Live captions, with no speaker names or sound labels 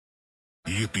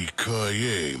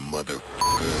Yippee-ki-yay, motherfucker.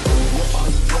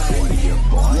 What are you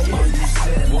selling?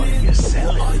 What are you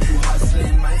selling? What are you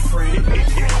hustling, my friend?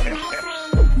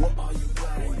 What are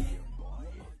you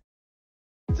buying?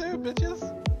 Two bitches.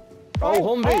 Oh,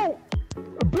 Humvee. Oh,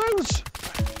 blues.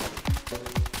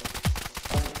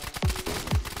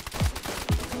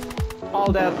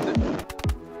 All dead.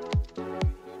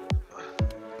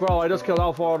 Bro, I just killed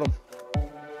all four of them.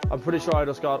 I'm pretty sure I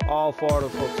just got all four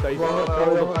of them from state. I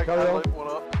lit one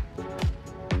up.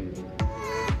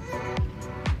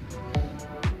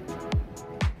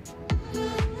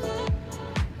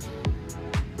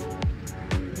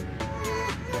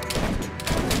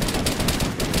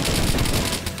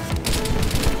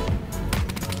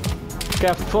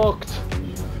 Get fucked.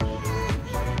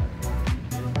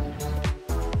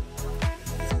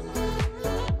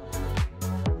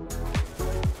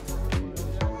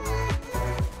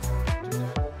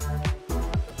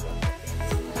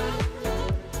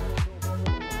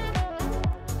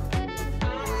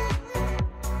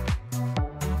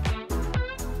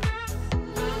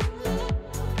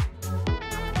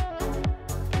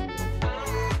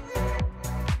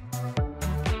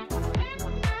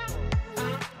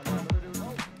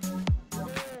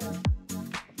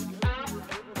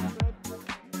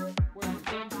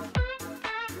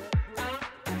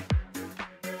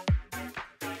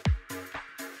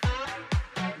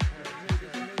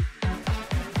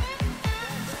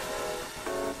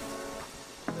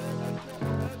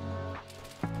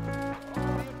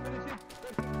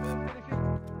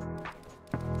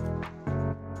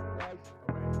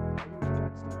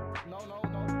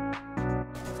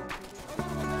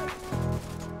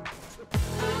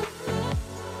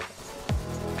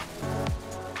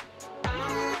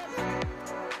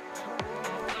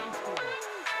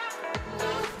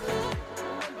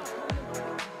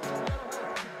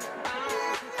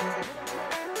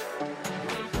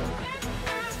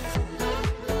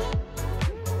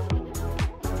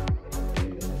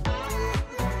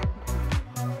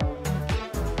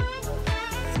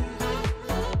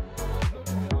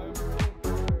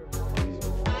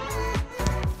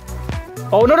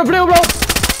 Oh, another blue, bro!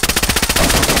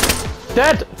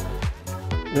 Dead!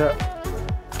 Yeah.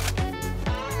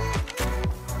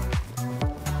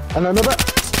 And another.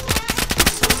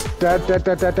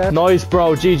 Dead. Nice,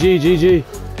 bro. GG.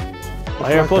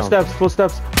 I hear footsteps.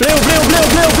 Blue!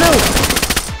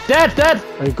 Dead!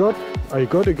 Are you good? Are you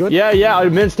good? Yeah, I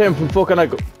minced him from fucking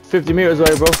like 50 meters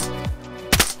away, bro.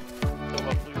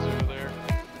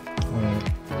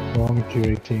 Wrong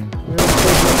Q18.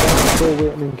 Still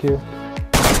waiting in queue.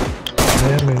 I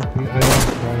am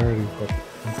already, but...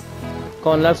 Go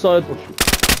on, left side.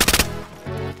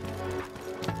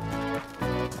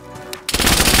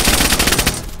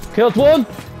 Killed one.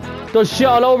 Does shit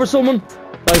all over someone.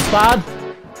 Like bad.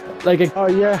 Like a... Oh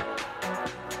yeah.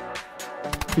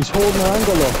 He's holding an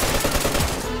angle up.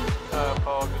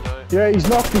 Paul, good night. Yeah, he's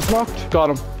knocked. Got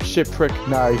him. Shit prick.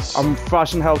 Nice. I'm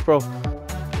flashing health, bro.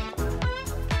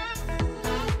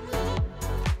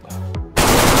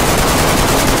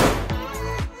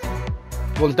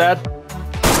 One's dead.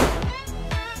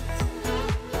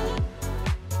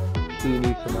 He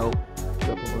needs some help.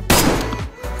 Definitely.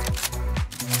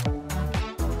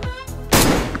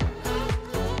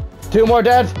 Two more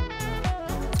dead.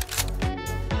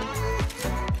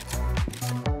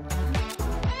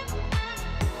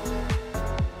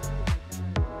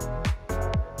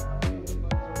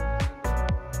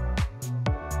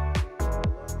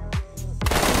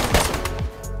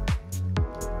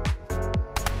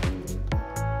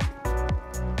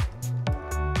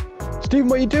 Stephen,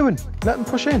 what are you doing? Let him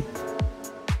push in.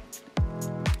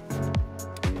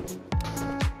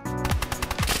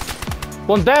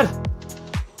 One's dead.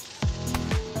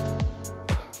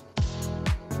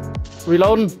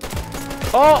 Reloading.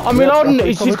 Oh, I'm reloading.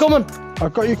 He's coming.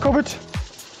 I've got you covered.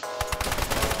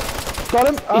 Got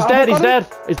him.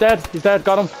 He's dead.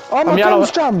 Got him. Oh, my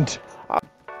gun's jammed.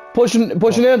 Pushing in.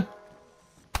 Oh,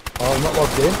 I'm not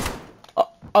logged in.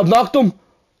 I've knocked him.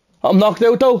 I'm knocked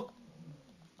out though.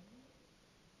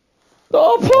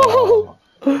 Oh,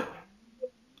 Paul!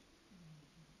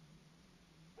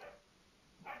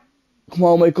 Come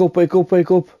on, wake up.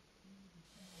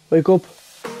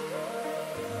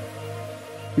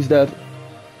 He's dead.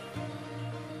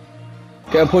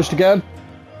 Getting pushed again.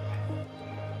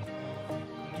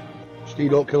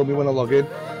 Steve, don't kill me when I log in.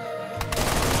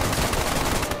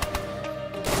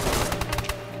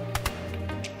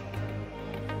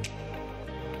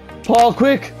 Paul,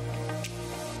 quick!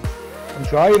 I'm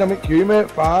trying, I'm at Q,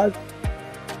 mate. 5.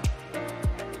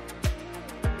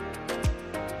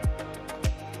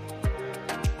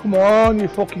 Come on, you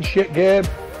fucking shit game.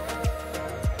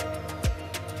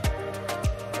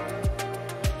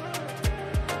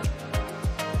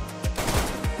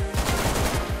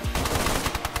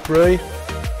 3.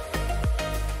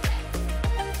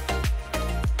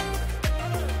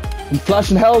 I'm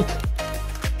flashing health.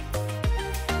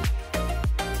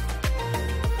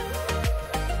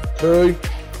 Two.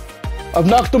 I've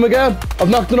knocked him again. I've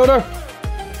knocked another.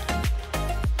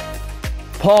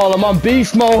 Paul, I'm on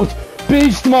beast mode.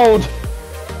 Beast mode.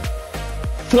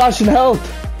 Flashing health.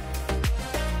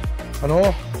 I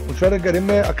know. I'm trying to get in,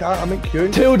 mate. I can't. I'm in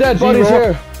queuing. 2 dead bodies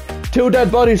here. 2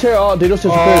 dead bodies here. Oh, they just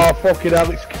disappeared. Oh, fucking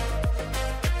hell.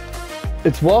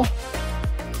 It's what?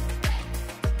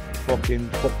 Fucking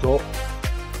fucked up.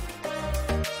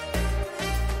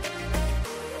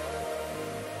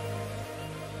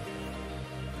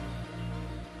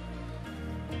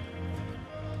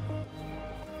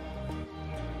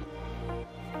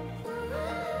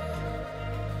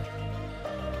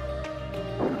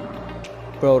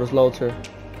 Bro, there's loads here.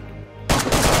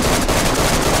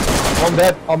 One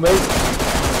dead. On me.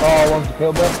 Oh, one's to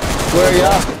kill me. Where are you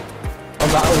at? On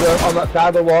that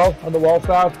side of the wall. On the wall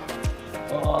side.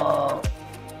 Oh,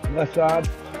 left side.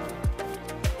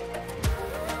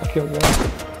 I killed one.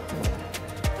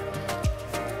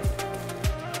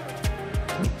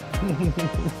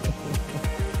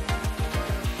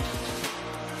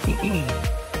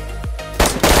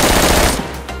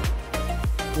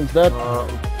 One's dead.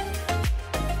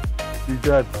 He's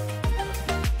dead.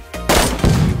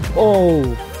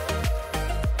 Oh.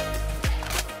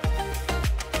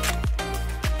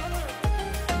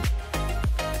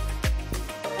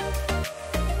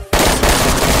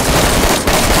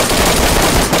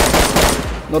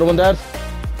 Another one dead.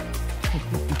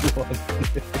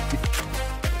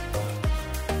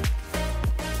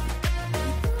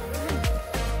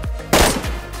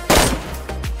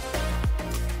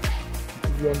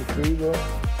 He's on the tree, bro.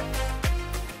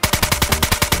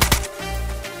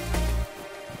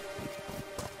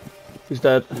 He's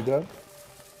dead. You dead?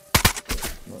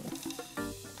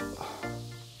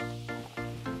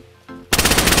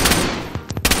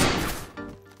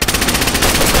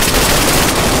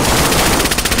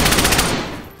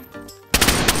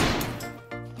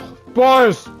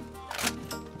 Boys!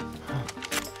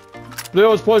 Blue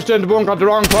was pushed into the bunker at the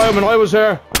wrong time and I was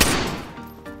here.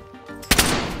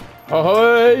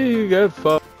 Oh, you get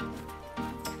fucked.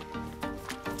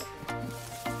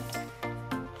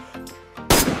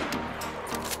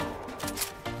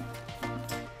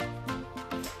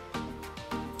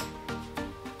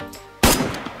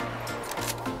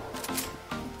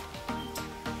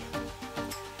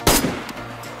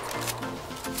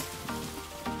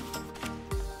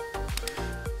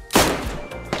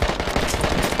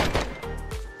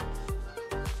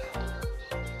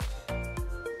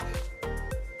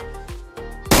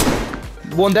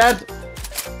 One dead.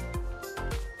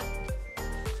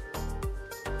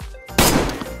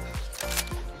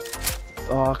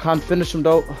 Oh, I can't finish him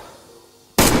though.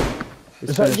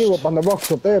 Is that you up on the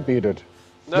rocks up there, bearded?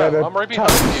 No, Yeah, I'm right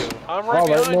behind you. I'm right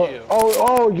behind you.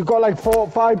 Oh, you got like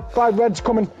five reds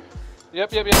coming.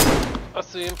 Yep. I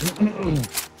see him.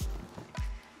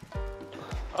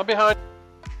 I'm behind.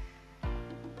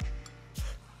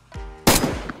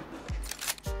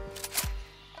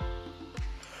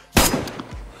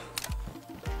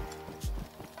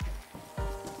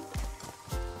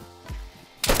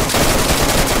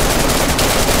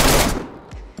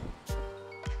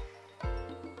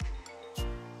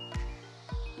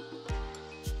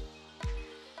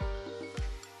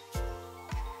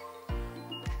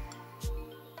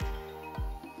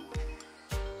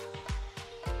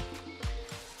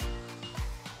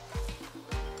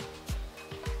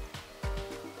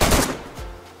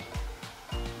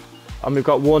 And we've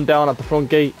got one down at the front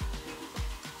gate.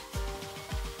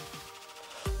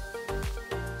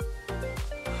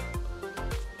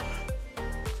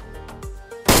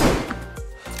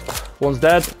 One's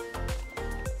dead.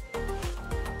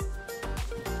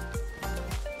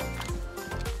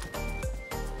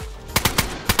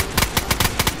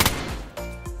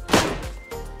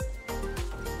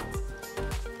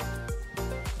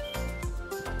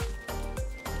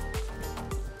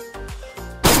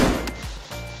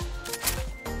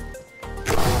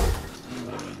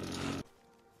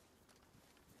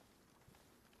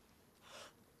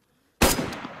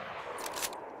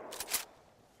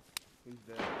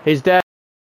 He's dead.